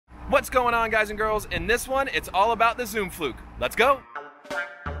What's going on, guys and girls? In this one, it's all about the Zoom Fluke. Let's go.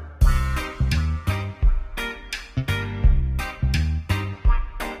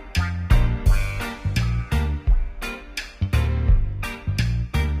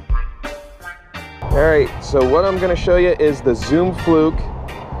 All right, so what I'm gonna show you is the Zoom Fluke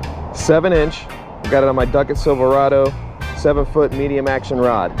 7-inch. I got it on my Ducket Silverado 7-foot medium action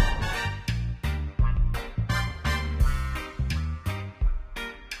rod.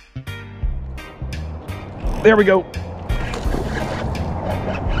 There we go.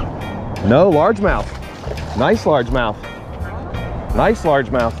 No, largemouth. Nice largemouth. Nice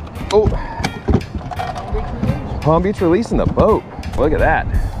largemouth. Oh, Palm Beach releasing the boat. Look at that.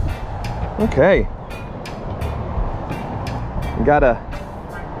 Okay. We got a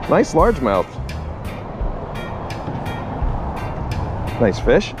nice largemouth. Nice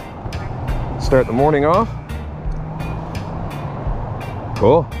fish. Start the morning off.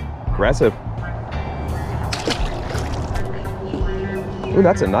 Cool. Aggressive. Ooh,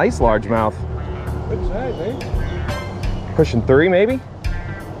 that's a nice largemouth. Good size, eh? Pushing 3 maybe? I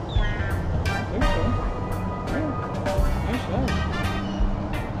think so. Yeah. Nice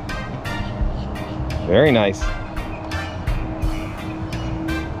size. Very nice.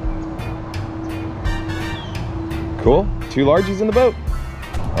 Cool. 2 largies in the boat.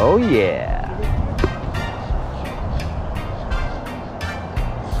 Oh yeah.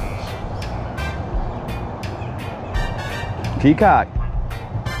 Peacock.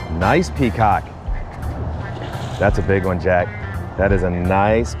 Nice peacock. That's a big one, Jack. That is a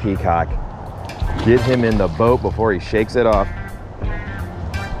nice peacock. Get him in the boat before he shakes it off.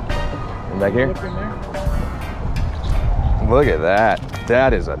 And back here. Look at that.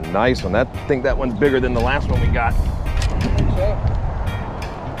 That is a nice one. I think that one's bigger than the last one we got.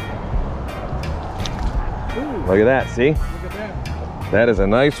 Look at that, see? Look at that. That is a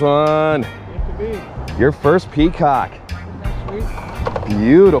nice one. Your first peacock. Sweet.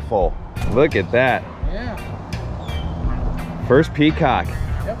 Beautiful. Look at that. Yeah. First peacock.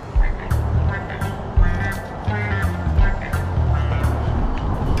 Yep.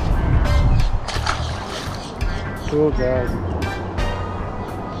 Cool guys.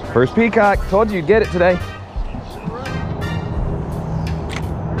 First peacock. Told you you'd get it today.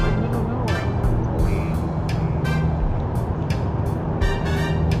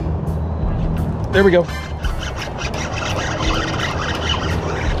 There we go.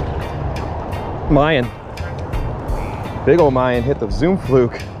 Mayan. Big old Mayan hit the Zoom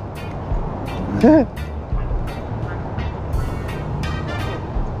Fluke.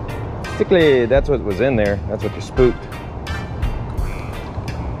 Cichlid, that's what was in there. That's what you spooked.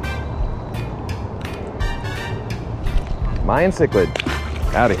 Mayan cichlid.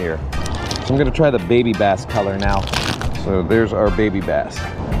 Out of here. So I'm gonna try the baby bass color now. So there's our baby bass.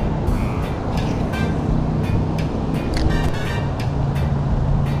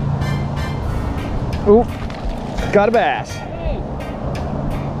 Oop, got a bass.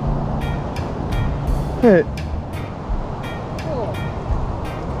 Hey.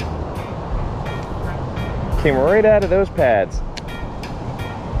 Came right out of those pads.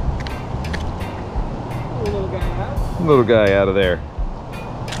 Little guy out of there.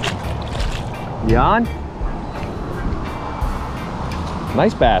 You on?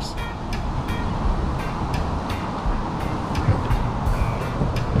 Nice bass.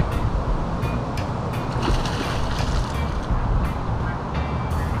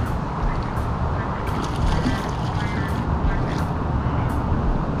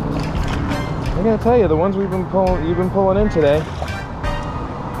 I gotta tell you, the ones you've been pulling in today,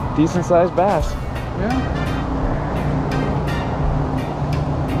 decent sized bass. Yeah.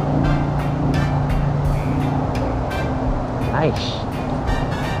 Nice.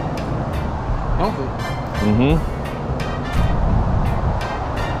 Healthy. Mm-hmm.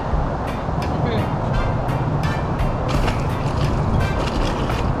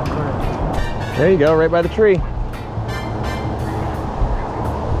 Okay. There you go, right by the tree.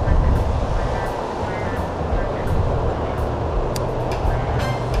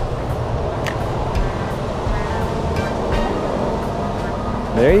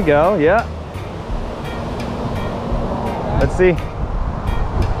 There you go, yeah. Let's see.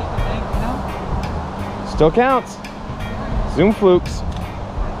 Still counts. Zoom Flukes.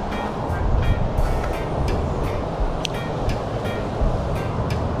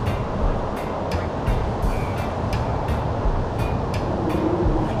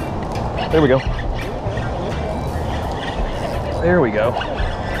 There we go. There we go.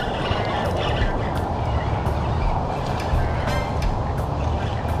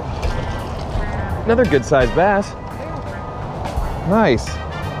 Another good sized bass. Nice.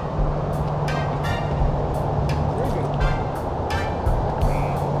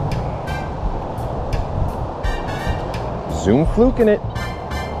 Zoom fluking it.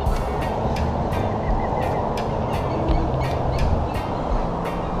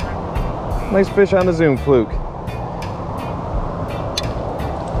 Nice fish on the Zoom fluke.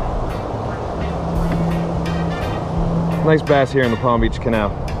 Nice bass here in the Palm Beach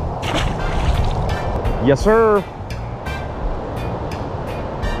Canal. Yes, sir.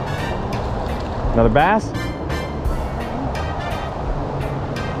 Another bass?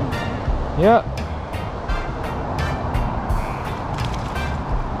 Yep.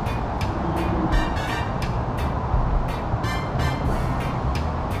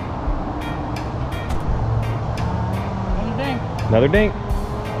 Another dink,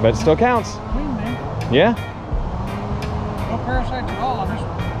 but it still counts. Clean dink. Yeah. No parasites at all on this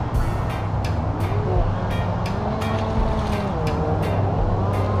one.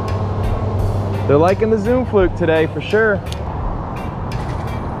 They're liking the Zoom fluke today for sure.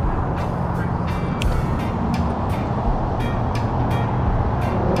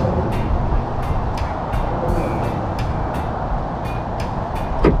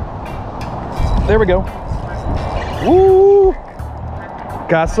 There we go. Woo!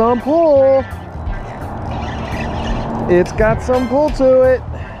 Got some pull. It's got some pull to it.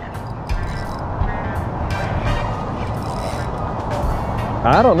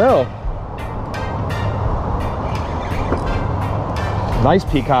 I don't know. Nice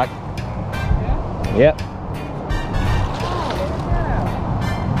peacock. Yeah? Yep.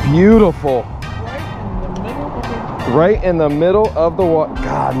 Oh, Beautiful. right in the middle of the... Right in the middle of the water.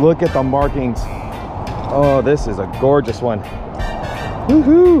 God, look at the markings. Oh, this is a gorgeous one.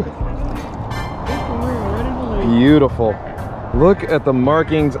 Woohoo! Beautiful. Look at the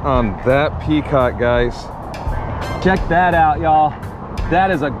markings on that peacock, guys. Check that out, y'all.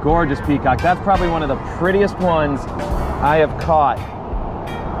 That is a gorgeous peacock. That's probably one of the prettiest ones I have caught.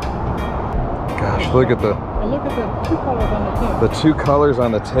 Gosh, look at the... And look at the two colors on the tail. The two colors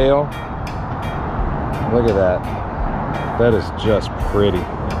on the tail. Look at that. That is just pretty.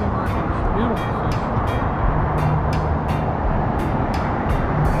 Beautiful fish.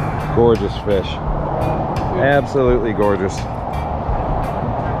 Gorgeous fish. Absolutely gorgeous.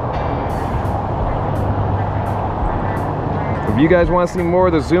 If you guys want to see more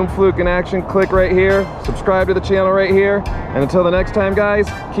of the Zoom fluke in action, click right here. Subscribe to the channel right here. And until the next time, guys,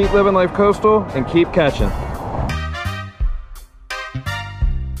 keep living life coastal and keep catching.